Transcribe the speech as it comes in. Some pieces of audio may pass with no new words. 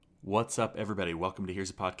What's up, everybody? Welcome to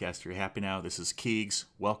Here's a Podcast. You're happy now. This is Keegs.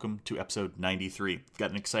 Welcome to episode 93. We've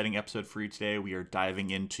got an exciting episode for you today. We are diving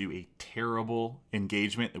into a terrible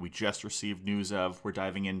engagement that we just received news of. We're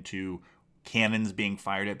diving into cannons being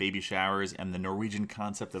fired at baby showers and the Norwegian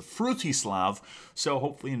concept of Frutislav. So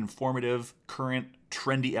hopefully an informative, current,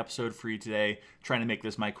 trendy episode for you today. Trying to make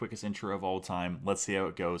this my quickest intro of all time. Let's see how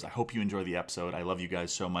it goes. I hope you enjoy the episode. I love you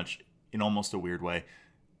guys so much in almost a weird way.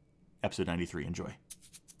 Episode 93. Enjoy.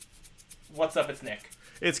 What's up? It's Nick.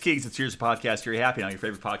 It's Keegs. It's Here's a Podcast. You're happy now. Your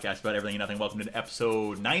favorite podcast about everything and nothing. Welcome to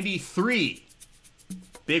episode 93.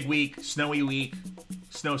 Big week, snowy week,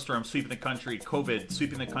 snowstorm sweeping the country, COVID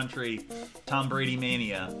sweeping the country, Tom Brady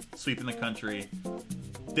mania sweeping the country.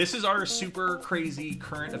 This is our super crazy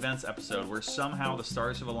current events episode where somehow the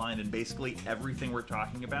stars have aligned and basically everything we're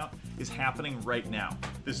talking about is happening right now.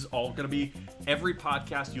 This is all going to be, every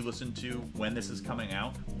podcast you listen to when this is coming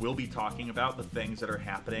out will be talking about the things that are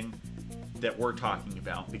happening that we're talking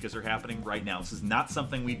about because they're happening right now. This is not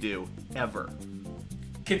something we do ever.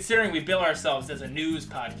 Considering we bill ourselves as a news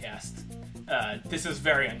podcast, this is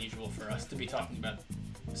very unusual for us to be talking about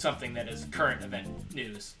something that is current event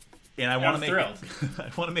news. And I want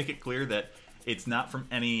to make it clear that it's not from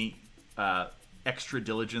any extra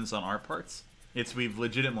diligence on our parts. It's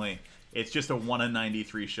just a 1 in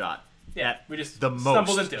 93 shot. Yeah, we just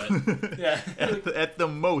stumbled into it. Yeah. at the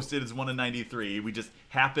most, it is 1 in 93. We just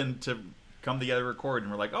happened to come together, record,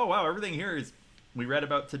 and we're like, oh wow, everything here is we read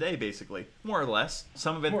about today, basically, more or less.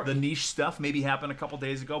 Some of it, the niche stuff, maybe happened a couple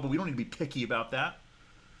days ago, but we don't need to be picky about that.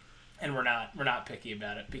 And we're not picky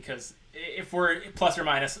about it because if we're plus or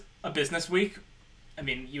minus a business week, I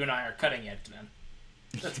mean, you and I are cutting edge then.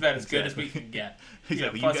 That's about as good as we can get.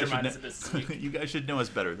 Exactly. Plus or minus a business week. You guys should know us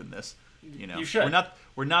better than this. You should.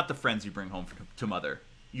 We're not the friends you bring home to Mother.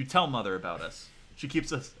 You tell Mother about us. She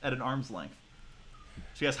keeps us at an arm's length.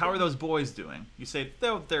 She asks, how are those boys doing? You say,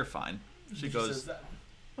 they're fine. She goes,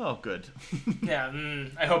 oh, good. Yeah,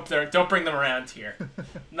 I hope don't bring them around here. I'm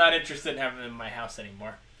not interested in having them in my house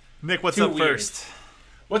anymore. Nick, what's up first?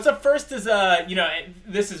 What's up first is,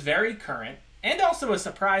 this is very current and also a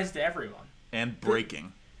surprise to everyone. And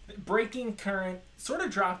breaking. Breaking current sort of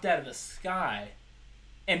dropped out of the sky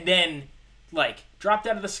and then, dropped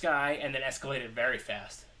out of the sky and then escalated very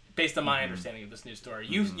fast. Based on my understanding of this news story.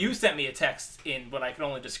 You sent me a text in what I can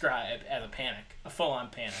only describe as a panic. A full-on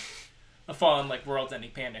panic. A full-on,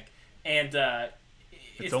 world-ending panic. And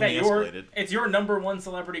it's only escalated. It's your number one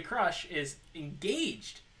celebrity crush is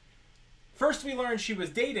engaged. First we learned she was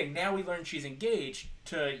dating. Now we learned she's engaged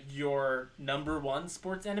to your number one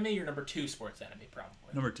sports enemy. Your number two sports enemy,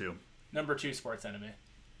 probably. Number two sports enemy.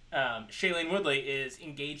 Shailene Woodley is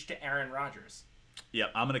engaged to Aaron Rodgers. Yeah,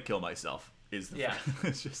 I'm going to kill myself. It's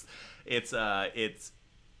just it's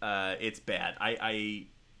bad. I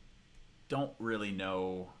don't really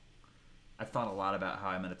know. I've thought a lot about how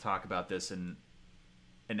I'm going to talk about this and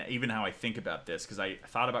even how I think about this because I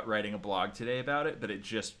thought about writing a blog today about it, but it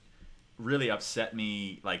just really upset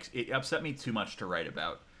me. It upset me too much to write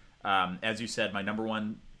about. As you said, my number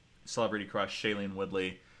one celebrity crush, Shailene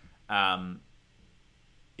Woodley,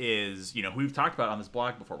 is, who we've talked about on this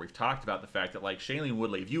blog before. We've talked about the fact that, Shailene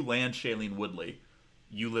Woodley, if you land Shailene Woodley,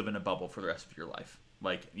 you live in a bubble for the rest of your life.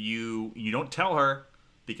 You don't tell her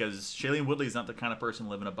because Shailene Woodley is not the kind of person to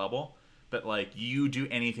live in a bubble, but, you do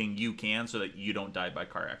anything you can so that you don't die by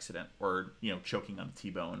car accident or, choking on a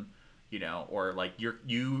T-bone, or,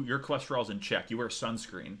 your cholesterol's in check. You wear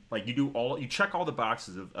sunscreen. You check all the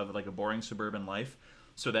boxes of a boring suburban life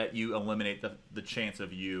so that you eliminate the chance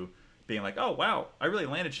of you being oh, wow, I really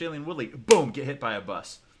landed Shailene Woodley. Boom, get hit by a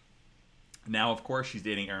bus. Now, of course, she's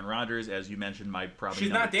dating Aaron Rodgers, as you mentioned. She's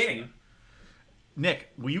not dating him. Nick,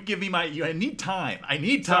 will you give me I need time. I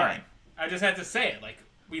need time. Sorry. I just had to say it.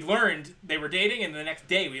 We learned they were dating, and the next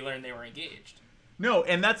day we learned they were engaged. No,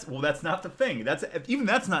 and that's not the thing.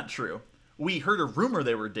 That's not true. We heard a rumor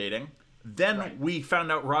they were dating. Then we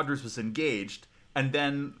found out Rodgers was engaged, and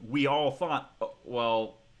then we all thought,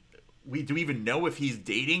 well, do we even know if he's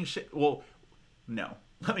dating? Well, no.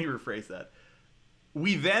 Let me rephrase that.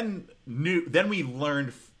 We then we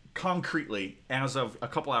learned concretely as of a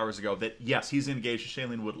couple hours ago that, yes, he's engaged to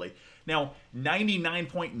Shailene Woodley. Now,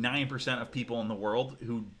 99.9% of people in the world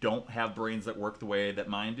who don't have brains that work the way that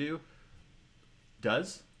mine do,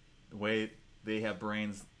 the way they have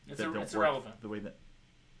brains that don't work irrelevant. The way that...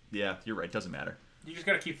 Yeah, you're right. Doesn't matter. You just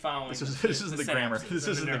got to keep following. This isn't the grammar. This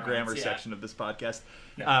isn't the grammar section of this podcast.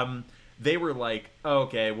 No. They were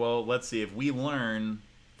okay, well, let's see. If we learn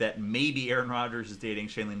that maybe Aaron Rodgers is dating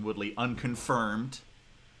Shailene Woodley unconfirmed,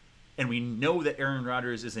 and we know that Aaron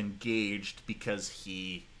Rodgers is engaged because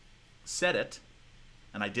he said it,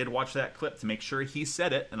 and I did watch that clip to make sure he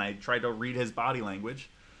said it, and I tried to read his body language,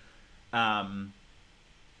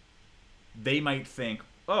 they might think,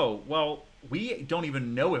 oh, well, we don't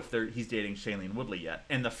even know if he's dating Shailene Woodley yet.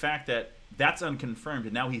 And the fact that that's unconfirmed,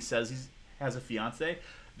 and now he says he has a fiance,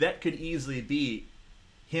 that could easily be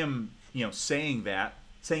him, saying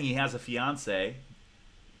he has a fiance,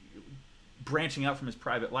 branching out from his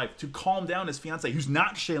private life to calm down his fiance, who's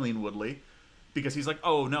not Shailene Woodley, because he's like,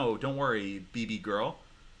 oh, no, don't worry, BB girl.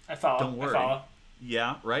 I follow. Don't worry. I follow.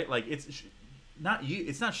 Yeah, right? Like, it's not you.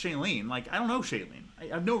 It's not Shailene. Like, I don't know Shailene. I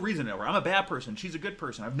have no reason to know her. I'm a bad person. She's a good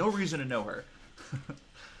person. I have no reason to know her.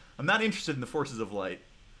 I'm not interested in the forces of light.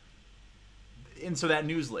 And so that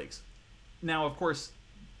news leaks. Now, of course,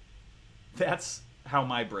 that's how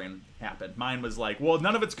my brain happened. Mine was like, well,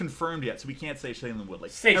 none of it's confirmed yet, so we can't say Shailene Woodley.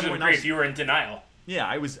 Stage of the grief, you were in denial. Yeah,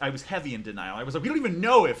 I was heavy in denial. I was like, we don't even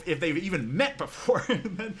know if they've even met before.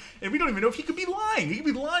 And we don't even know if he could be lying. He could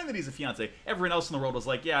be lying that he's a fiance. Everyone else in the world was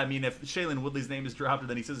like, yeah, I mean, if Shailene Woodley's name is dropped and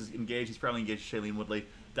then he says he's engaged, he's probably engaged to Shailene Woodley.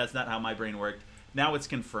 That's not how my brain worked. Now it's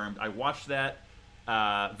confirmed. I watched that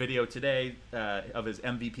video today of his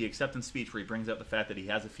MVP acceptance speech where he brings up the fact that he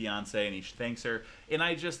has a fiance and he thanks her. And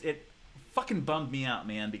it fucking bummed me out,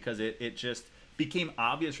 man, because it just became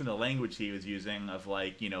obvious from the language he was using of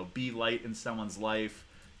like, be light in someone's life,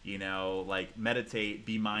 like meditate,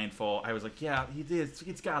 be mindful. I was like, yeah,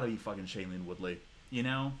 it's gotta be fucking Shailene Woodley,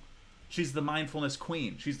 She's the mindfulness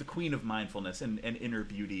queen. She's the queen of mindfulness and inner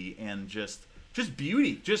beauty and just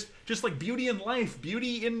beauty. Just like beauty in life,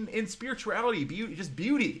 beauty in spirituality,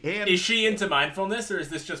 beauty. And is she into mindfulness, or is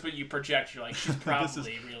this just what you project? You're like, she's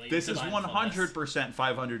probably really this into is 100%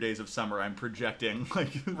 500 Days of Summer. I'm projecting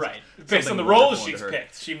right based on the roles she's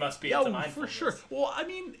picked. She must be into mindfulness for sure. Well, I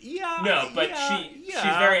mean, yeah. No, but she's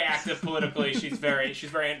very active politically. She's very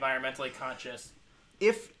environmentally conscious.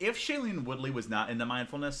 If Shailene Woodley was not into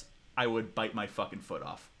mindfulness, I would bite my fucking foot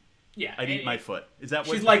off. Yeah, I'd eat my foot. Is that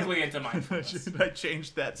what she's likely into mindfulness? Should I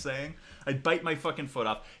change that saying? I'd bite my fucking foot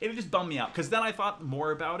off. It just bummed me out because then I thought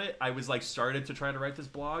more about it. I was like started to try to write this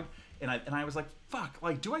blog, and I was like, fuck,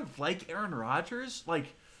 like, do I like Aaron Rodgers?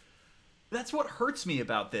 Like, that's what hurts me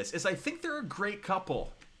about this is I think they're a great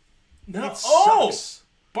couple. No, it sucks.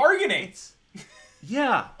 Bargaining.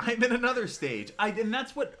 Yeah, I'm in another stage. And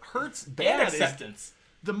that's what hurts bad. And acceptance.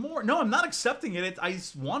 No, I'm not accepting it. I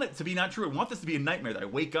want it to be not true. I want this to be a nightmare that I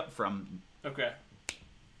wake up from. Okay.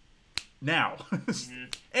 Now.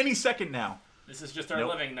 Any second now. This is just our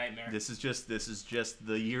living nightmare. This is just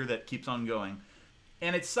the year that keeps on going.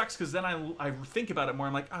 And it sucks because then I think about it more.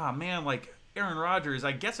 I'm like, man, like Aaron Rodgers,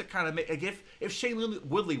 I guess it kind of like if Shailene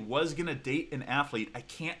Woodley was going to date an athlete, I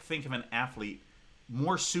can't think of an athlete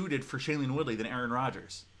more suited for Shailene Woodley than Aaron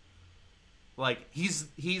Rodgers. Like, he's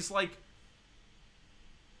like...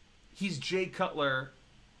 He's Jay Cutler,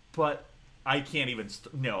 but I can't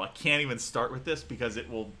even start with this because it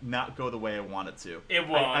will not go the way I want it to. It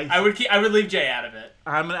won't. I would leave Jay out of it.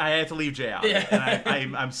 I have to leave Jay out. Yeah.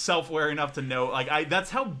 And I'm self-aware enough to know that's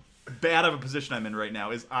how bad of a position I'm in right now.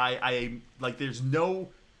 Is I'm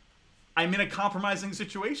in a compromising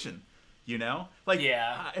situation. Like,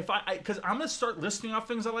 yeah. Because I'm gonna start listing off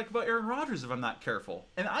things I like about Aaron Rodgers if I'm not careful,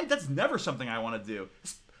 and that's never something I want to do.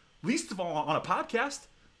 Least of all on a podcast.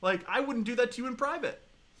 Like, I wouldn't do that to you in private.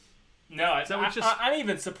 No, I'm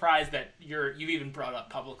even surprised that you've even brought up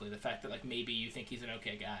publicly the fact that like maybe you think he's an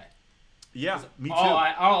okay guy. Yeah, me too.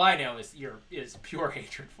 All I know is pure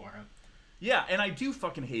hatred for him. Yeah, and I do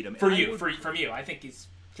fucking hate him. From you, I think he's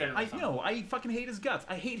generally. I know. I fucking hate his guts.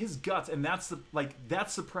 I hate his guts, and that's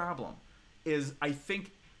the problem. Is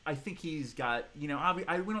I think he's got, we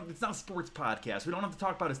don't. It's not a sports podcast. We don't have to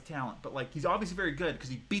talk about his talent, but like he's obviously very good because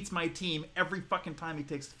he beats my team every fucking time he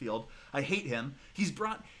takes the field. I hate him. It's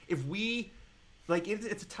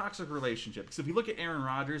a toxic relationship because if you look at Aaron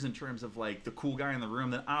Rodgers in terms of like the cool guy in the room,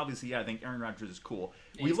 then obviously I think Aaron Rodgers is cool.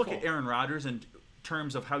 We look at Aaron Rodgers in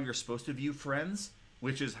terms of how you're supposed to view friends,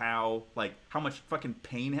 which is how much fucking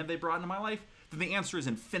pain have they brought into my life. Then the answer is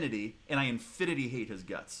infinity, and I infinity hate his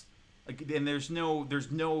guts. And there's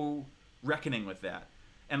no reckoning with that.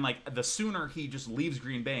 And like the sooner he just leaves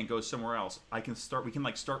Green Bay and goes somewhere else, we can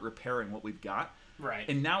start repairing what we've got. Right.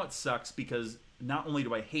 And now it sucks because not only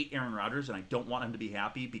do I hate Aaron Rodgers and I don't want him to be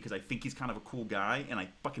happy because I think he's kind of a cool guy and I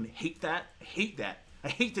fucking hate that. I hate that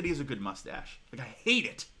he has a good mustache. Like, I hate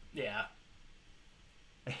it. Yeah.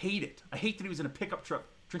 I hate it. I hate that he was in a pickup truck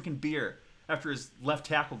drinking beer after his left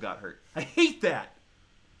tackle got hurt. I hate that.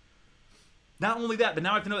 Not only that, but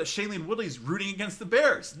now I have to know that Shailene Woodley's rooting against the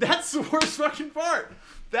Bears. That's the worst fucking part.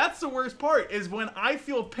 That's the worst part, is when I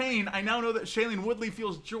feel pain, I now know that Shailene Woodley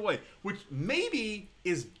feels joy, which maybe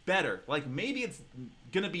is better. Like, maybe it's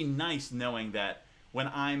going to be nice knowing that when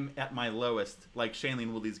I'm at my lowest, like,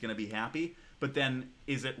 Shailene Woodley's going to be happy. But then,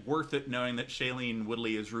 is it worth it knowing that Shailene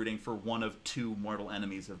Woodley is rooting for one of two mortal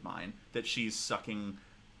enemies of mine? That she's sucking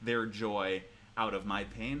their joy out of my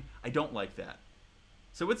pain? I don't like that.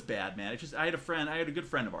 So it's bad, man. It's just, I had a good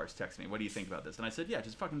friend of ours text me, what do you think about this? And I said, yeah, it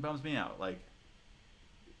just fucking bums me out. Like,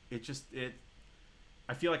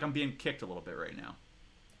 I feel like I'm being kicked a little bit right now.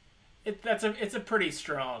 It's a pretty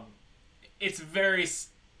strong, it's very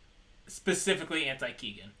specifically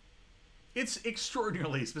anti-Keegan. It's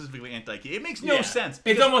extraordinarily specifically anti-Keegan. It makes no sense.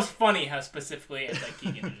 It's almost funny how specifically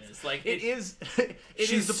anti-Keegan it is. Like, it is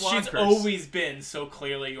the blonde She's curse. always been so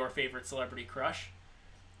clearly your favorite celebrity crush.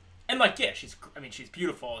 And, like, yeah, she's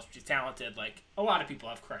beautiful, she's talented, like, a lot of people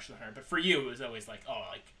have crushes on her, but for you, it was always like, oh,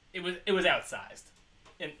 like, it was outsized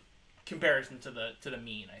in comparison to the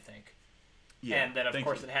mean, I think. Yeah, and then, of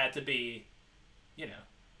course, it had to be, you know,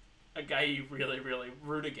 a guy you really, really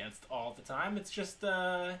root against all the time. It's just,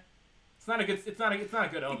 it's not a good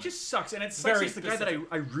omen. It just sucks, and it sucks. It's the guy that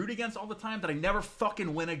I root against all the time that I never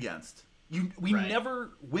fucking win against. We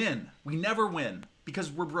never win. We never win because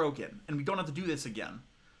we're broken, and we don't have to do this again.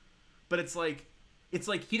 But it's like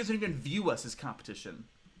he doesn't even view us as competition.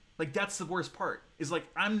 Like, that's the worst part. Is like,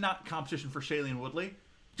 I'm not competition for Shailene Woodley.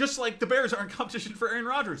 Just like the Bears aren't competition for Aaron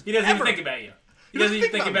Rodgers. He doesn't even think about you. He doesn't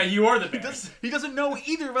even think about you or the Bears. He doesn't know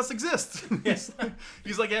either of us exist.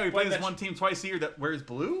 He's like, yeah, we play this one team twice a year that wears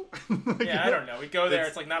blue. Yeah, I don't know. We go there.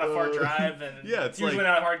 It's like not a far drive, and it's usually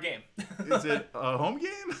not a hard game. Is it a home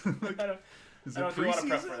game? I don't do a lot of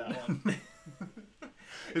prep for that one.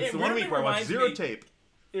 It's the 1 week where I watch zero tape.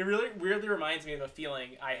 It really weirdly reminds me of a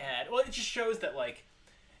feeling I had. Well, it just shows that, like,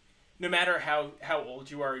 no matter how old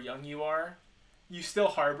you are or young you are, you still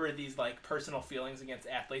harbor these, like, personal feelings against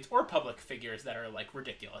athletes or public figures that are, like,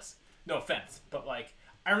 ridiculous. No offense, but, like,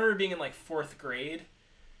 I remember being in, like, 4th grade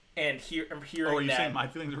and hearing that... Oh, are you saying my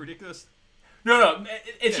feelings are ridiculous? No,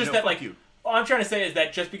 it's just that, like... You. All I'm trying to say is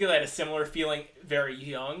that just because I had a similar feeling very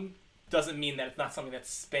young doesn't mean that it's not something that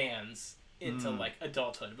spans into like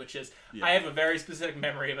adulthood, which is I have a very specific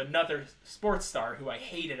memory of another sports star who I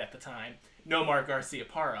hated at the time, Nomar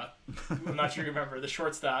Garciaparra. I'm not sure you remember, the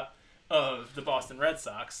shortstop of the Boston Red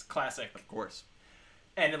Sox, classic. Of course.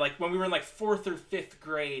 And like when we were in like 4th or 5th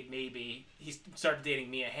grade, maybe he started dating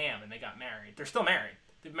Mia Hamm, and they got married. They're still married.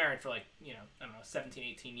 They've been married for like, you know, I don't know, 17,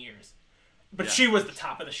 18 years. But she was the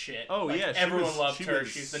top of the shit. Oh, like, yeah. Everyone loved her.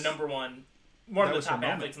 She's the number one of the top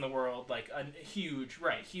athletes in the world. Like a huge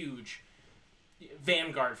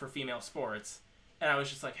vanguard for female sports. And I was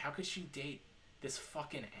just like, how could she date this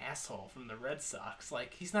fucking asshole from the Red Sox?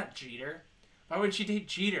 Like, he's not Jeter. Why would she date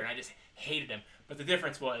Jeter? And I just hated him. But the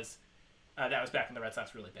difference was that was back when the Red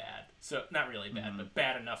Sox were really bad. So, not really bad, but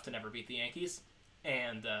bad enough to never beat the Yankees.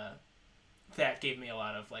 And that gave me a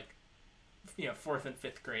lot of, like, you know, 4th and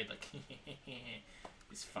 5th grade, like,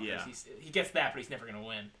 these fuckers. Yeah. He gets that, but he's never going to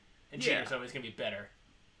win. And Jeter's always going to be better.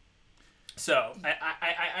 So,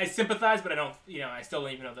 I sympathize, but I don't, you know, I still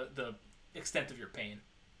don't even know the extent of your pain.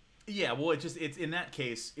 Yeah, well, it's in that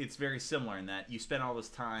case, it's very similar in that you spend all this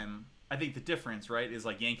time. I think the difference, right, is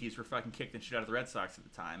like Yankees were fucking kicked the shit out of the Red Sox at the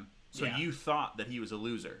time. So you thought that he was a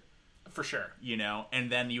loser. For sure. You know, and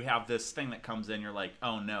then you have this thing that comes in, you're like,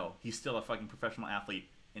 oh no, he's still a fucking professional athlete,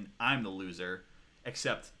 and I'm the loser.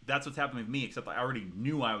 Except that's what's happened with me, except I already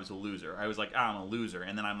knew I was a loser. I was like, I'm a loser.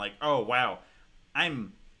 And then I'm like, oh wow,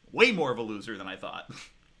 I'm way more of a loser than I thought.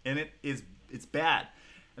 And it's bad.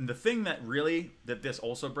 And the thing that this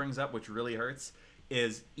also brings up, which really hurts,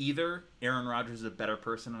 is either Aaron Rodgers is a better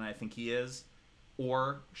person than I think he is,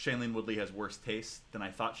 or Shailene Woodley has worse taste than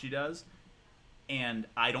I thought she does. And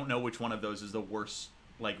I don't know which one of those is the worst,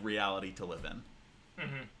 like, reality to live in.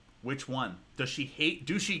 Mm-hmm. Which one? Does she hate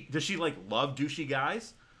does she like love douchey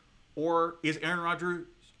guys? Or is Aaron Rodgers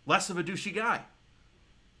less of a douchey guy?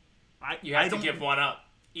 You have to give one up.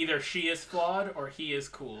 Either she is flawed or he is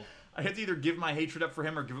cool. I have to either give my hatred up for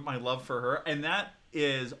him or give up my love for her, and that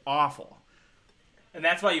is awful. And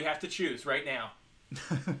that's why you have to choose right now.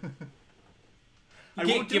 You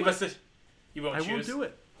won't do it. You won't choose? I won't do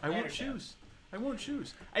it. I won't choose. I won't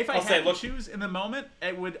choose. If I had to choose in the moment,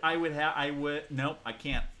 nope, I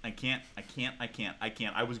can't.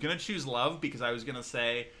 I was going to choose love because I was going to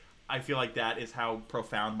say, I feel like that is how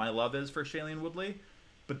profound my love is for Shailene Woodley.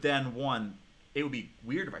 But then, one, it would be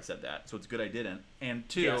weird if I said that, so it's good I didn't. And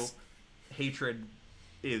two, hatred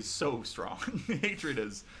is so strong. Hatred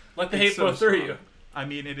is... Let the hate flow through you. I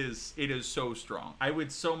mean, it is so strong. I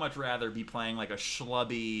would so much rather be playing like a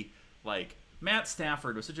schlubby, like Matt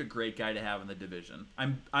Stafford was such a great guy to have in the division.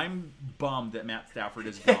 I'm bummed that Matt Stafford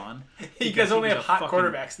is gone. You guys only have hot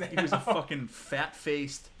quarterbacks now. He was a fucking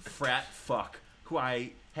fat-faced frat fuck who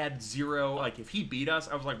I had zero. Like, if he beat us,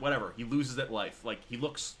 I was like, whatever. He loses at life. Like, he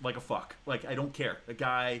looks like a fuck. Like, I don't care. The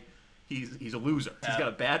guy, he's a loser. He's got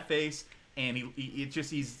a bad face, and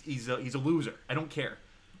he's a loser. I don't care.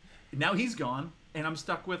 Now he's gone, and I'm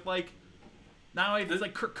stuck with like. Now there's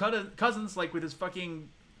like Kirk Cousins, like with his fucking.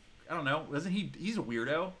 I don't know. Doesn't he? He's a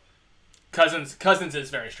weirdo. Cousins is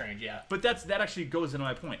very strange, yeah. But that actually goes into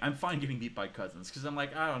my point. I'm fine getting beat by Cousins because I'm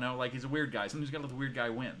like, I don't know, like he's a weird guy. Somebody's gotta let the weird guy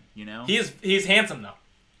win, you know? He's handsome though.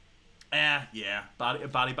 Yeah.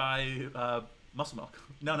 Body by muscle milk.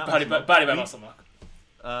 No, not body muscle by milk. muscle milk.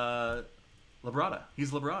 Labrada.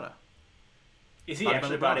 He's Labrada. Is he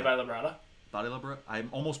actually body by Labrada? Body Labrada. I'm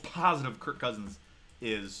almost positive Kirk Cousins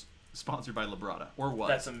is sponsored by Labrada, or was.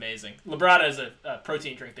 That's amazing. Labrada is a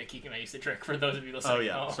protein drink that Keegan and I used to drink, for those of you listening. Oh,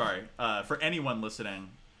 yeah. Sorry. For anyone listening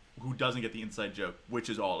who doesn't get the inside joke, which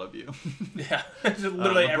is all of you. Yeah.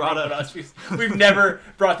 Literally everyone but us. We've never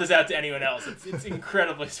brought this out to anyone else. It's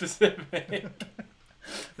incredibly specific.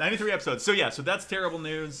 93 episodes. So, yeah. So, that's terrible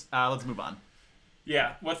news. Let's move on.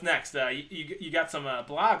 Yeah, what's next? You got some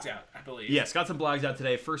blogs out, I believe. Yes, got some blogs out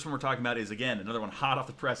today. First one we're talking about is, again, another one hot off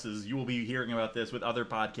the presses. You will be hearing about this with other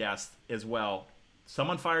podcasts as well.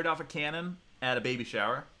 Someone fired off a cannon at a baby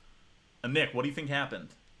shower. Nick, what do you think happened?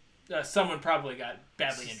 Someone probably got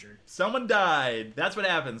badly injured. Someone died. That's what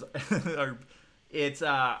happens. It's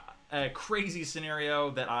a crazy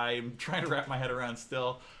scenario that I'm trying to wrap my head around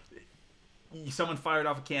still. Someone fired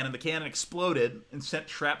off a cannon. The cannon exploded and sent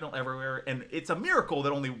shrapnel everywhere. And it's a miracle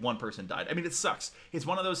that only one person died. I mean, it sucks. It's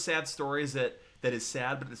one of those sad stories that is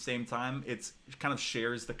sad, but at the same time, it kind of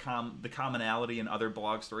shares the commonality in other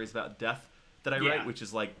blog stories about death that I write, which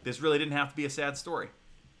is like, this really didn't have to be a sad story.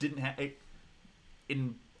 It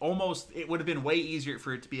would have been way easier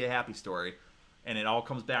for it to be a happy story. And it all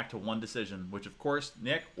comes back to one decision, which, of course,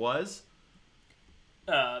 Nick, was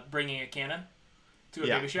bringing a cannon to a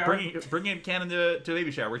baby shower? Bringing a cannon to a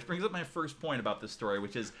baby shower, which brings up my first point about this story,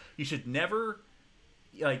 which is you shouldn't ever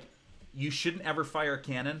fire a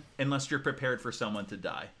cannon unless you're prepared for someone to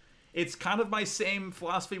die. It's kind of my same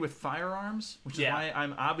philosophy with firearms, which is why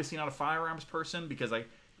I'm obviously not a firearms person, because I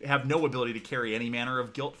have no ability to carry any manner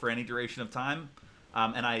of guilt for any duration of time.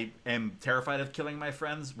 And I am terrified of killing my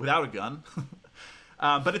friends without a gun.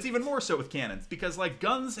 But it's even more so with cannons, because like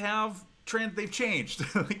guns they've changed.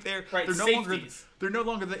 Like they're no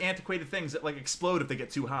longer the antiquated things that like explode if they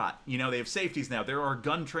get too hot. You know, they have safeties now. There are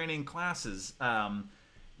gun training classes.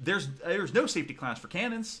 There's no safety class for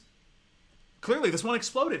cannons. Clearly, this one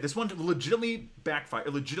exploded. This one legitimately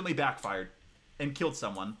backfired and killed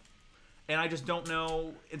someone. And I just don't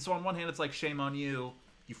know. And so on one hand, it's like, shame on you.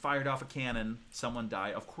 You fired off a cannon. Someone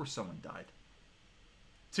died. Of course someone died.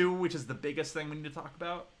 Two, which is the biggest thing we need to talk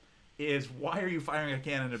about, is why are you firing a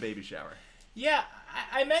cannon in a baby shower? Yeah,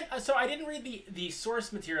 I meant... So I didn't read the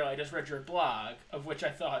source material. I just read your blog, of which I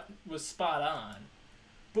thought was spot on.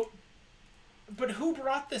 But who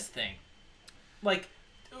brought this thing? Like,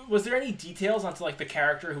 was there any details onto, like, the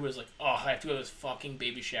character who was like, oh, I have to go to this fucking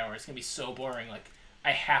baby shower. It's going to be so boring. Like,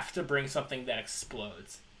 I have to bring something that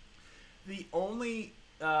explodes. The only...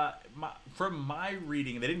 from my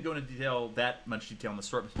reading, they didn't go into that much detail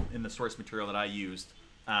in the source material that I used.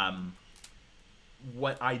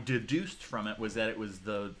 What I deduced from it was that it was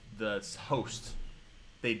the host.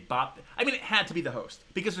 It had to be the host,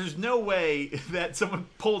 because there's no way that someone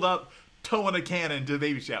pulled up towing a cannon to the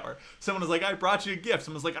baby shower. Someone was like, I brought you a gift.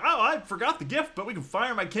 Someone's like, oh, I forgot the gift, but we can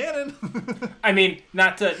fire my cannon. I mean,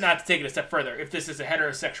 not to take it a step further, if this is a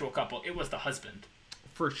heterosexual couple, it was the husband.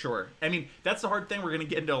 For sure. I mean, that's the hard thing. We're going to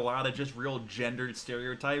get into a lot of just real gendered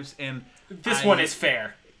stereotypes. And this one is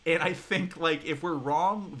fair. And I think, like, if we're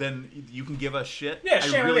wrong, then you can give us shit. Yeah,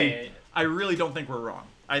 sure. I really don't think we're wrong.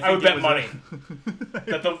 I would bet money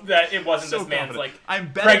that it wasn't this man's, like,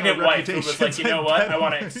 pregnant wife who was like, you know what? I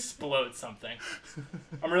want to explode something.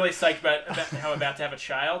 I'm really psyched about how I'm about to have a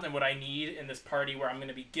child, and what I need in this party where I'm going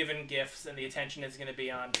to be given gifts and the attention is going to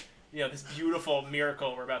be on... this beautiful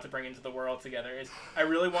miracle we're about to bring into the world together is I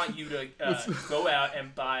really want you to go out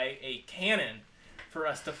and buy a cannon for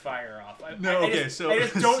us to fire off. I just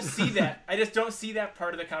don't see that. I just don't see that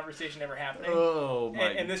part of the conversation ever happening. Oh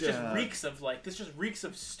my and this just reeks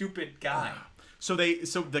of stupid guy. So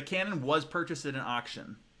the cannon was purchased at an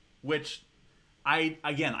auction, which I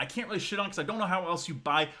can't really shit on because I don't know how else you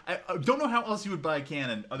buy. I don't know how else you would buy a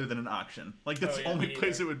cannon other than an auction. Like that's the only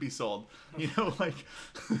place it would be sold. You know, like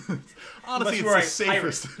honestly, it's the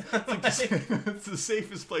safest. It's the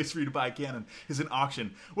safest place for you to buy a cannon is an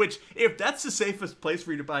auction. Which, if that's the safest place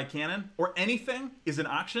for you to buy a cannon or anything is an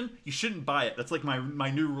auction, you shouldn't buy it. That's like my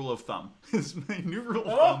new rule of thumb. Is my new rule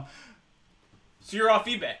of thumb. So you're off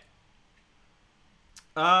eBay.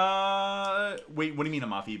 Wait, what do you mean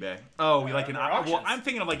I'm off eBay? Oh, like an auction? Well, I'm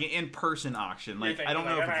thinking of like an in-person auction. Like I don't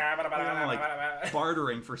know if it's like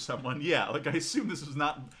bartering for someone. Yeah, like I assume this was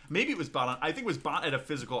not. Maybe it was bought on. I think it was bought at a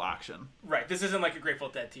physical auction. Right. This isn't like a Grateful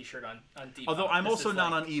Dead T-shirt on Depop. Although I'm also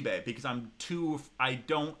not on eBay because I'm too. I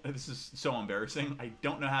don't. This is so embarrassing. I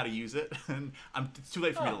don't know how to use it, and it's too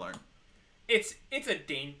late for me to learn. It's a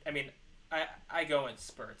I mean, I go in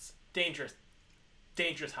spurts. Dangerous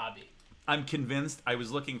hobby. I'm convinced. I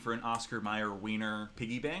was looking for an Oscar Mayer Wiener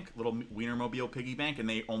piggy bank, little Wienermobile piggy bank, and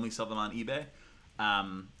they only sell them on eBay.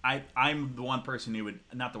 I'm the one person who would,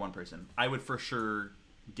 not the one person, I would for sure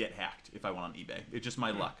get hacked if I went on eBay. It's just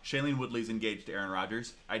my luck. Shailene Woodley's engaged to Aaron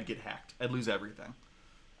Rodgers. I'd get hacked. I'd lose everything.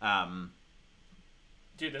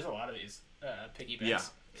 Dude, there's a lot of these piggy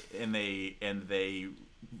banks. Yeah, and they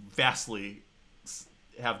vastly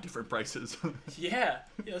have different prices. yeah,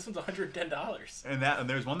 this one's $110. And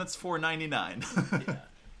there's one that's $4.99.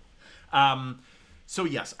 Yeah. So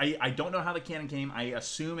yes, I don't know how the cannon came. I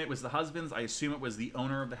assume it was the husband's. I assume it was the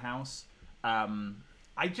owner of the house.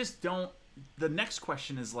 I just don't. The next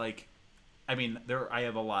question is like, I mean, I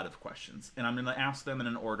have a lot of questions, and I'm going to ask them in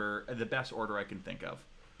an order, the best order I can think of.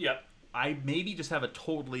 Yep. I maybe just have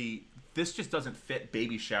this just doesn't fit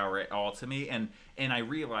baby shower at all to me, and I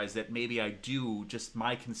realize that maybe I do, just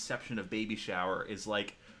my conception of baby shower is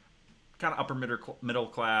like kind of upper middle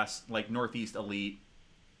class, like Northeast elite,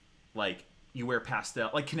 like you wear pastel,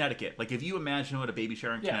 like Connecticut. Like if you imagine what a baby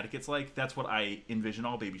shower in Connecticut's like, that's what I envision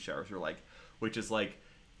all baby showers are like, which is like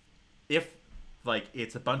if like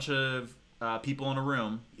it's a bunch of people in a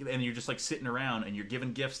room and you're just like sitting around and you're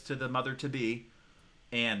giving gifts to the mother to be.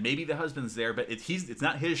 And maybe the husband's there, but it's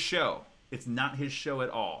not his show. It's not his show at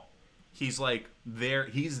all. He's like there.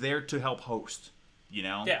 He's there to help host. You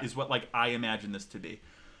know, is what like I imagine this to be.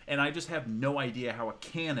 And I just have no idea how a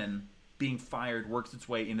cannon being fired works its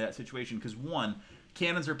way into that situation. Because one,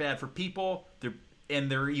 cannons are bad for people.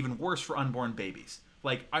 They're even worse for unborn babies.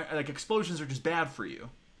 Like explosions are just bad for you.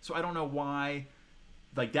 So I don't know why,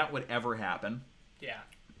 like that would ever happen. Yeah.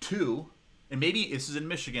 Two, and maybe this is in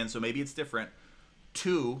Michigan, so maybe it's different.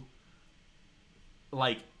 Two,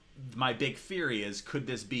 like, my big theory is, could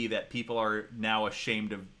this be that people are now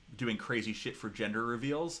ashamed of doing crazy shit for gender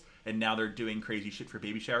reveals, and now they're doing crazy shit for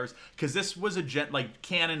baby showers? Because this was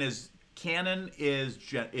canon is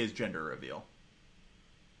gender reveal.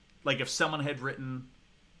 Like, if someone had written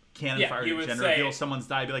canon fired at gender reveal, someone's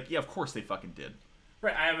died, I'd be like, yeah, of course they fucking did.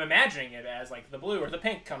 Right, I'm imagining it as, like, the blue or the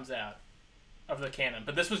pink comes out of the cannon,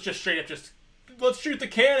 but this was just straight up just, let's shoot the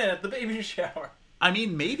cannon at the baby shower. I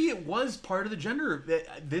mean, maybe it was part of the gender.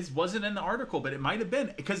 This wasn't in the article, but it might have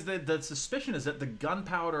been. Because the suspicion is that the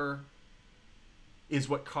gunpowder is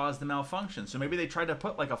what caused the malfunction. So maybe they tried to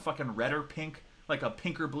put like a fucking red or pink, like a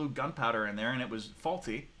pink or blue gunpowder in there, and it was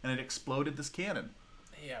faulty, and it exploded this cannon.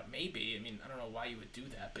 Yeah, maybe. I mean, I don't know why you would do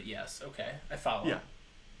that, but yes, okay. I follow. Yeah.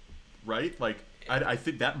 Right? Like, I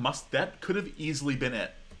think that could have easily been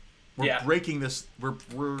it. We're breaking this,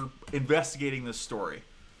 we're investigating this story.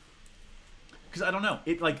 Because I don't know,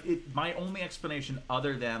 my only explanation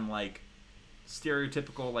other than like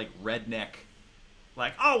stereotypical like redneck,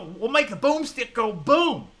 like, oh, we'll make a boomstick go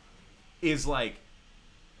boom, is like,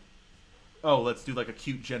 oh, let's do like a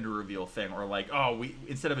cute gender reveal thing, or like, oh, we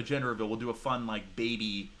instead of a gender reveal, we'll do a fun like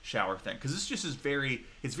baby shower thing. Because this just is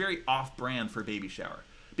it's very off-brand for baby shower.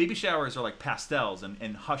 Baby showers are like pastels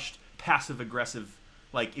and hushed, passive aggressive.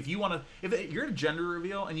 Like, if you're at a gender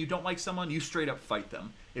reveal and you don't like someone, you straight up fight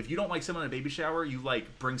them. If you don't like someone at a baby shower, you,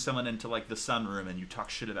 like, bring someone into, like, the sunroom and you talk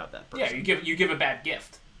shit about that person. Yeah, you give a bad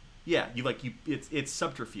gift. Yeah, it's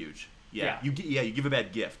subterfuge. Yeah. You give a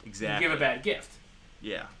bad gift. Exactly. You give a bad gift.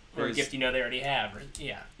 Yeah. Or a gift you know they already have. Or,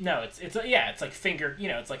 yeah. No, it's like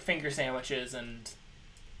finger sandwiches and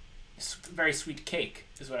very sweet cake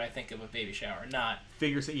is what I think of a baby shower. Not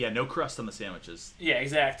no crust on the sandwiches. Yeah,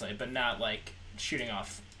 exactly, but not like shooting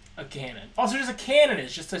off a cannon. Also, just a cannon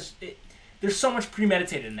is just there's so much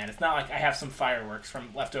premeditated in that. It's not like I have some fireworks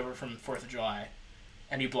leftover from 4th of July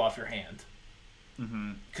and you blow off your hand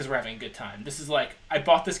because we're having a good time. This is like, I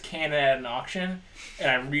bought this cannon at an auction and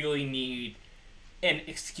I really need an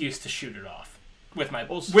excuse to shoot it off. with my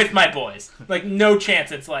Also- with my boys. Like, no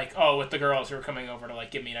chance it's like, oh, with the girls who are coming over to,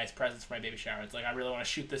 like, give me nice presents for my baby shower. It's like, I really want to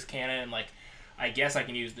shoot this cannon, and, like, I guess I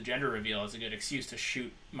can use the gender reveal as a good excuse to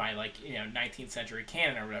shoot my, like, 19th century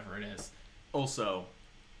cannon or whatever it is. Also,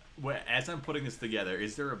 as I'm putting this together,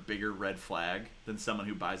 is there a bigger red flag than someone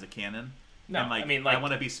who buys a cannon? No, And, I mean, like, I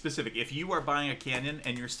want to be specific. If you are buying a cannon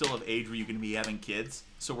and you're still of age where you can be having kids,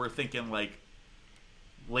 so we're thinking like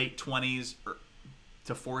late 20s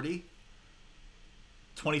to 40,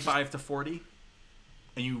 25 to 40,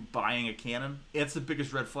 and you buying a cannon, it's the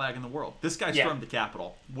biggest red flag in the world. This guy stormed the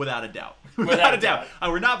Capitol, without a doubt. Without a doubt.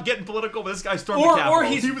 We're not getting political, but this guy stormed the Capitol. Or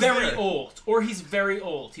he's He was very there. old. Or he's very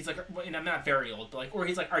old. He's like, and I'm not very old, but like, or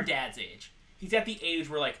he's like our dad's age. He's at the age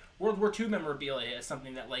where, like, World War II memorabilia is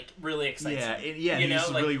something that, like, really excites him. Yeah. You know,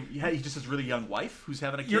 like, he just has a really young wife who's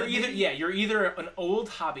having a kid. you're either an old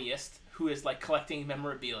hobbyist who is, like, collecting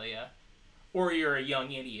memorabilia, or you're a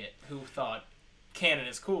young idiot who thought cannon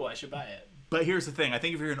is cool, I should buy it. But here's the thing: I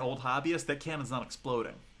think if you're an old hobbyist, that cannon's not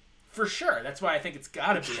exploding. For sure. That's why I think it's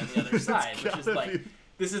got to be on the other side, which is like, be.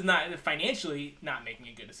 this is not financially not making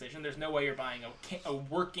a good decision. There's no way you're buying a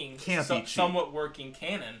working, Can't be cheap. somewhat working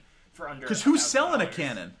cannon for under. Because who's $1,000. selling a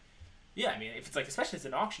cannon? Yeah, I mean, if it's like, especially if it's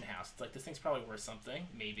an auction house, it's like, this thing's probably worth something,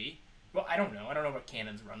 maybe. Well, I don't know. I don't know what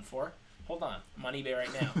cannons run for. Hold on, I'm on eBay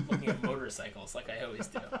right now, looking at motorcycles like I always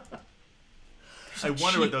do. I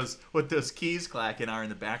wonder what those keys clacking are in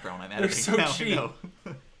the background. I'm They're so cheap.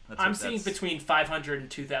 I'm seeing that's... between $500 and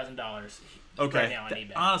 $2,000 okay. right now on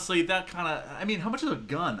eBay. Honestly, that kind of. I mean, how much is a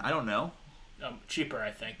gun? I don't know. Cheaper,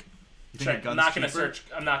 I think. You think a gun's I'm not gonna cheaper? search.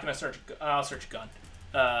 I'm not gonna search. I'll search gun.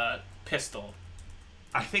 Pistol.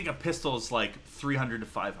 I think a pistol is like 300 to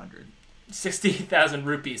 500. 60,000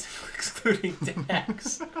 rupees, excluding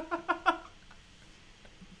tax.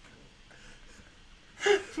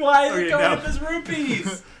 Why is it going up as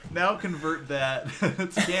rupees? Now convert that to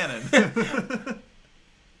cannon.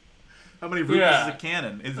 How many rupees is a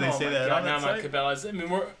cannon? Is they say that on that now my site? Cabela's. I mean,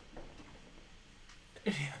 we're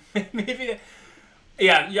maybe.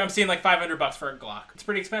 Yeah, I'm seeing like $500 for a Glock. It's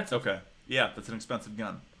pretty expensive. Okay. Yeah, that's an expensive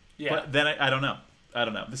gun. Yeah. But then I don't know. I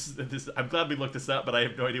don't know. This. I'm glad we looked this up, but I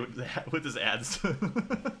have no idea what this adds.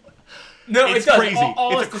 No, it's it does. crazy.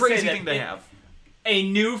 All It's a is to crazy say thing that to have. A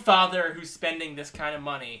new father who's spending this kind of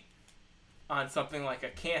money on something like a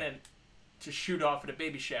cannon to shoot off at a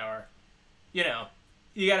baby shower, you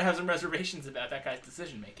got to have some reservations about that guy's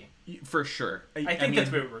decision making. For sure. I think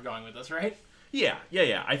that's where we're going with this, right? Yeah.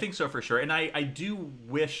 I think so for sure. And I do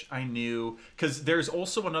wish I knew, because there's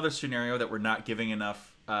also another scenario that we're not giving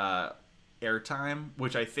enough airtime,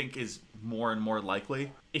 which I think is more and more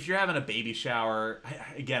likely. If you're having a baby shower,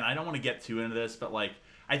 again, I don't want to get too into this, but like,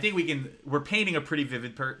 I think we're painting a pretty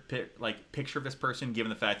vivid picture of this person, given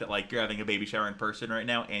the fact that like you're having a baby shower in person right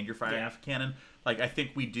now and you're firing off a cannon. Like, I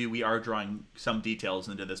think we are drawing some details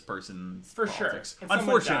into this person's for politics. Sure.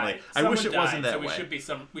 Unfortunately, I wish it wasn't that way. way.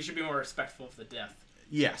 We should be more respectful of the death.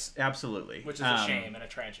 Yes, absolutely. Which is a shame and a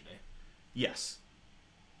tragedy. Yes.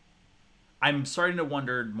 I'm starting to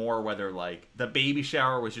wonder more whether like the baby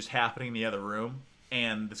shower was just happening in the other room,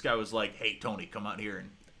 and this guy was like, "Hey, Tony, come out here and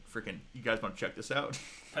freaking, you guys want to check this out?"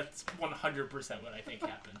 That's 100% what I think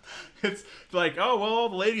happened. It's like, oh well, all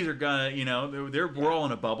the ladies are gonna, we're all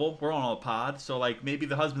in a bubble, we're all in a pod, so like maybe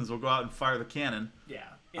the husbands will go out and fire the cannon.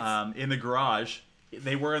 Yeah. In the garage.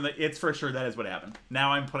 They were it's for sure that is what happened.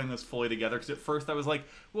 Now I'm putting this fully together, because at first I was like,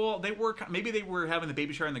 well, maybe they were having the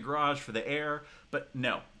baby shower in the garage for the air, but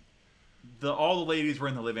no. All the ladies were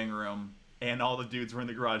in the living room, and all the dudes were in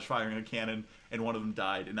the garage firing a cannon, and one of them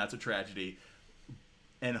died, and that's a tragedy.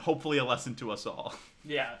 And hopefully a lesson to us all.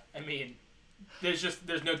 Yeah, I mean, there's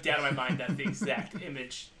no doubt in my mind that's the exact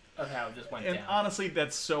image of how it just went down. And honestly,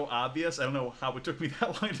 that's so obvious. I don't know how it took me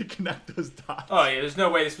that long to connect those dots. Oh yeah, there's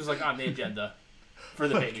no way this was like on the agenda for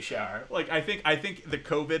the baby shower. Like, I think the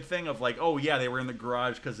COVID thing of like, oh yeah, they were in the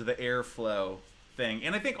garage because of the airflow thing.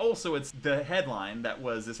 And I think also it's the headline that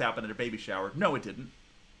was, this happened at a baby shower. No, it didn't.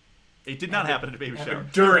 It did not happen at a baby shower.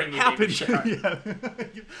 During a baby shower. Yeah.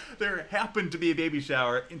 There happened to be a baby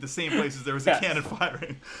shower in the same place as there was a cannon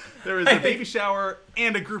firing. There was a baby shower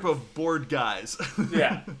and a group of bored guys.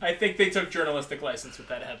 Yeah. I think they took journalistic license with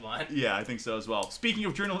that headline. Yeah, I think so as well. Speaking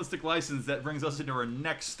of journalistic license, that brings us into our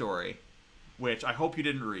next story, which I hope you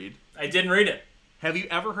didn't read. I didn't read it. Have you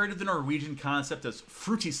ever heard of the Norwegian concept as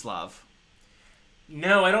Frutislav?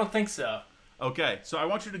 No, I don't think so. Okay, so I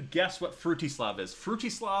want you to guess what Frutislav is.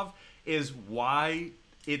 Frutislav is why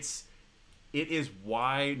it is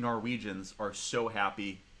why Norwegians are so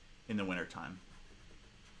happy in the wintertime.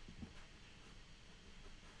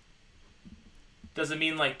 Does it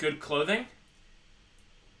mean like good clothing?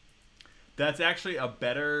 That's actually a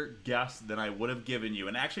better guess than I would have given you,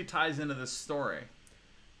 and actually ties into this story.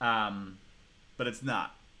 But it's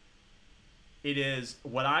not. It is,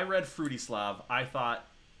 when I read Fruity Slav, I thought,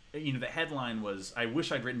 the headline was, I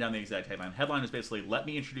wish I'd written down the exact headline. Headline was basically, let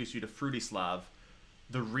me introduce you to Fruity Slav,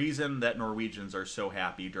 the reason that Norwegians are so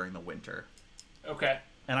happy during the winter. Okay.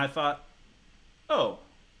 And I thought, oh,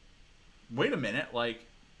 wait a minute,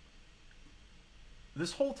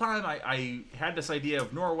 this whole time I had this idea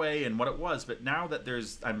of Norway and what it was, but now that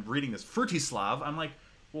I'm reading this Fruity Slav, I'm like,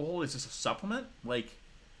 well, is this a supplement?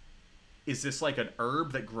 Is this an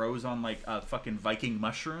herb that grows on a fucking Viking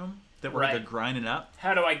mushroom that they're grinding up?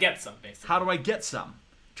 How do I get some, basically? How do I get some?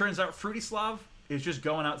 Turns out Fruity Slav is just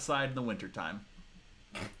going outside in the wintertime.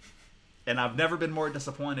 And I've never been more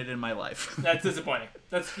disappointed in my life. That's disappointing.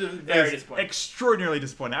 That's very disappointing. Extraordinarily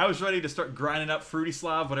disappointing. I was ready to start grinding up Fruity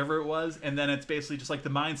Slav, whatever it was, and then it's basically just the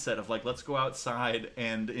mindset of let's go outside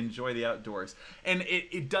and enjoy the outdoors. And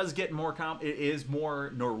it does get more it is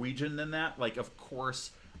more Norwegian than that. Of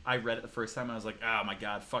course, I read it the first time and I was like, oh my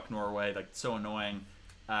god, fuck Norway, so annoying.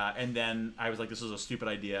 And then I was like, this is a stupid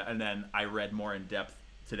idea. And then I read more in depth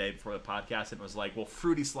today before the podcast and was like, well,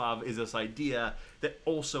 Fruity Slav is this idea that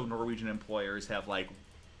also Norwegian employers have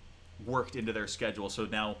worked into their schedule. So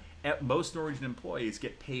now most Norwegian employees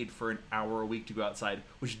get paid for an hour a week to go outside,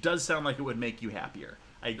 which does sound like it would make you happier.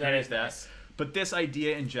 I agree with that. Nice. But this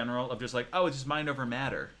idea in general of just oh, it's just mind over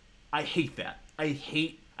matter. I hate that. I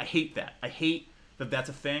hate that. I hate that that's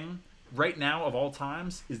a thing. Right now, of all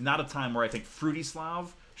times, is not a time where I think Fruity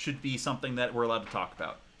Slav should be something that we're allowed to talk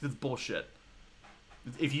about. It's bullshit.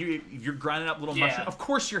 If you're grinding up little mushroom, of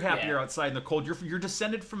course you're happier outside in the cold. You're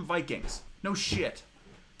descended from Vikings. No shit.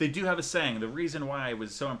 They do have a saying. The reason why I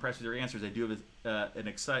was so impressed with your answers, they do have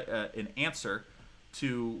an answer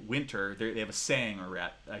to winter. They have a saying,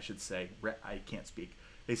 I should say. I can't speak.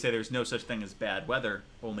 They say there's no such thing as bad weather,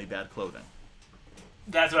 only bad clothing.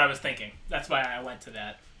 That's what I was thinking. That's why I went to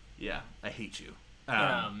that. Yeah, I hate you.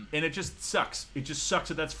 And it just sucks. It just sucks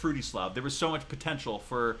that that's Fruity Slav. There was so much potential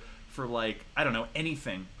for I don't know,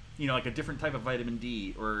 anything, a different type of vitamin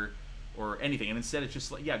D or anything, and instead it's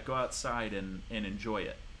just go outside and enjoy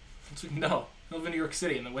it. It's no, I live in New York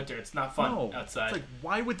City in the winter. It's not fun outside. It's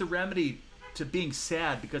why would the remedy to being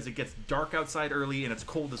sad because it gets dark outside early and it's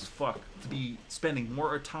cold as fuck to be spending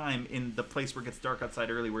more time in the place where it gets dark outside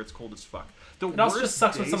early where it's cold as fuck? It also just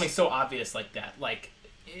sucks when something's so obvious like that.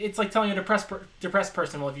 It's like telling a depressed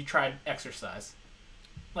person, well, have you tried exercise?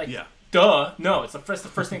 Yeah. Duh. No, it's the first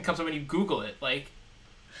thing that comes up when you Google it.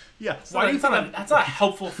 Yeah. That's not a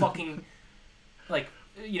helpful fucking,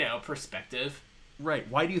 perspective. Right.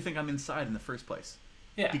 Why do you think I'm inside in the first place?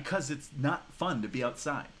 Yeah. Because it's not fun to be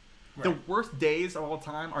outside. Right. The worst days of all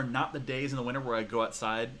time are not the days in the winter where I go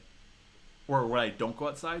outside or when I don't go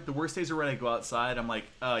outside. The worst days are when I go outside. I'm like,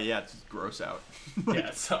 oh, yeah, it's just gross out. Yeah,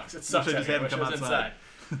 it sucks. It sucks. I just had to come outside.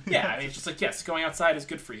 Yeah, I mean, it's just yes, going outside is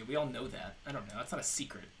good for you. We all know that. I don't know. That's not a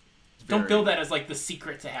secret. Don't build that as the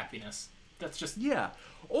secret to happiness. That's just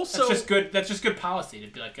Also, that's just good policy to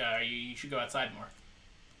be like, you should go outside more.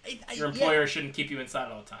 Your employer shouldn't keep you inside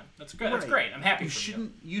all the time. That's good. Right. That's great. I'm happy for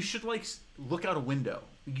you. You should look out a window.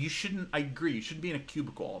 You shouldn't. I agree. You shouldn't be in a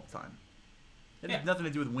cubicle all the time. It has nothing to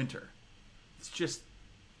do with winter. It's just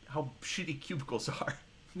how shitty cubicles are.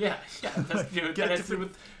 Yeah. That has to do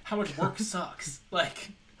with how much work sucks.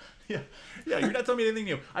 Yeah, you're not telling me anything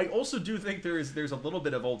new. I also do think there's a little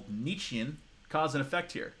bit of old Nietzschean cause and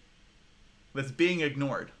effect here that's being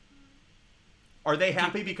ignored. Are they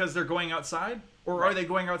happy because they're going outside? Or are they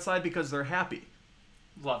going outside because they're happy?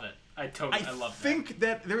 Love it. I love that. I think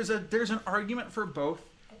that there's an argument for both.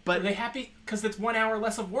 But are they happy because it's 1 hour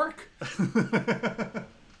less of work?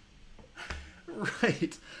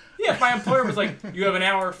 Right. Yeah, if my employer was like, you have an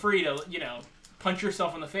hour free to, punch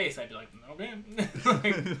yourself in the face, I'd be like, okay.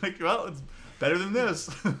 Well, it's better than this.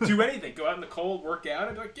 Do anything. Go out in the cold, work out.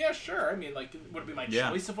 I'd be like, yeah, sure. I mean, would it be my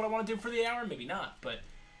choice of what I want to do for the hour? Maybe not. But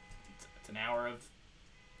it's an hour of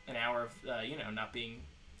not being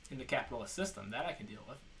in the capitalist system. That I can deal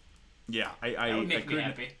with. Yeah, that would make me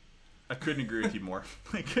happy. I couldn't agree with you more.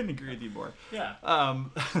 Yeah.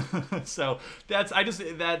 So that's our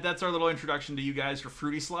little introduction to you guys for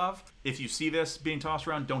Fruity Slav. If you see this being tossed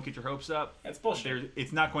around, don't get your hopes up. That's bullshit.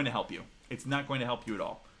 It's not going to help you. It's not going to help you at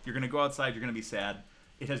all. You're going to go outside. You're going to be sad.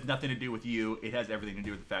 It has nothing to do with you. It has everything to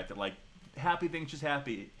do with the fact that happy things just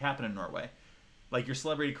happen in Norway. Your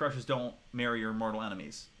celebrity crushes don't marry your mortal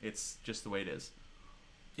enemies. It's just the way it is.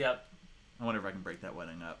 Yep. I wonder if I can break that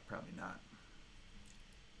wedding up. Probably not.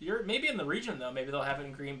 You're maybe in the region though. Maybe they'll have it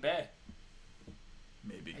in Green Bay.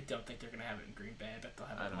 Maybe. I don't think they're gonna have it in Green Bay. I bet they'll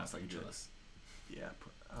have it in Los Angeles. Yeah.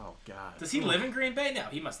 Oh God. Does he live in Green Bay? No,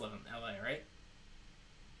 he must live in L.A., right?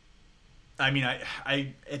 I mean,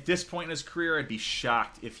 I at this point in his career, I'd be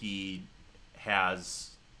shocked if he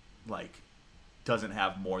doesn't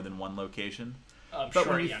have more than one location. I'm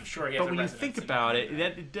sure he has. But when you think about it,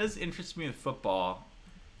 it does interest me in football.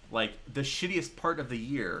 Like, the shittiest part of the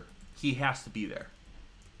year, he has to be there.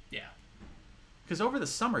 Yeah. Because over the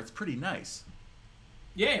summer, it's pretty nice.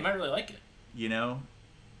 Yeah, you might really like it. You know?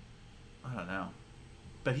 I don't know.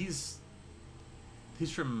 But he's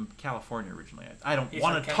from California originally. I don't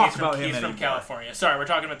want to talk about him anymore. He's from California. Sorry, we're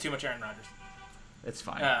talking about too much Aaron Rodgers. It's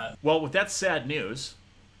fine. Well, with that sad news,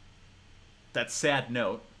 that sad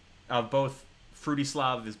note of both Fruity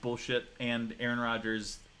Slav is bullshit and Aaron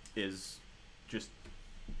Rodgers is just...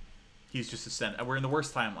 He's just a we're in the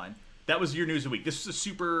worst timeline. That was your news of the week. This was a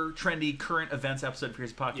super trendy current events episode for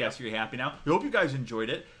his podcast. Yep. You're happy now. I hope you guys enjoyed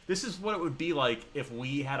it. This is what it would be like if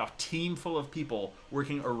we had a team full of people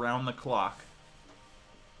working around the clock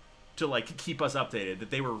to like keep us updated. That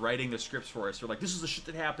they were writing the scripts for us. Or like, this is the shit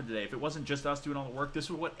that happened today. If it wasn't just us doing all the work, this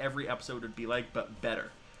is what every episode would be like, but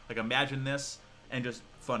better. Like, imagine this and just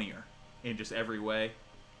funnier in just every way.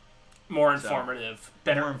 More informative,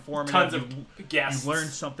 better, more informative. Tons of guests. You learn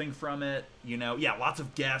something from it, you know. Yeah, lots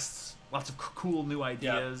of guests, lots of cool new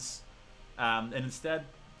ideas, and instead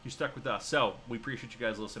you're stuck with us. So we appreciate you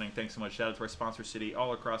guys listening. Thanks so much. Shout out to our sponsor city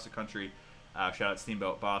all across the country. Shout out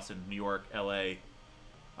Steamboat, Boston, New York, L.A.,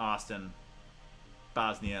 Austin,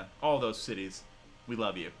 Bosnia, all those cities. We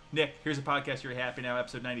love you. Nick, here's a podcast. You're happy now.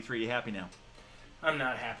 Episode 93. You happy now? I'm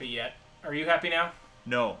not happy yet. Are you happy now?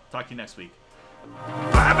 No. Talk to you next week.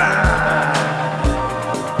 Bye-bye!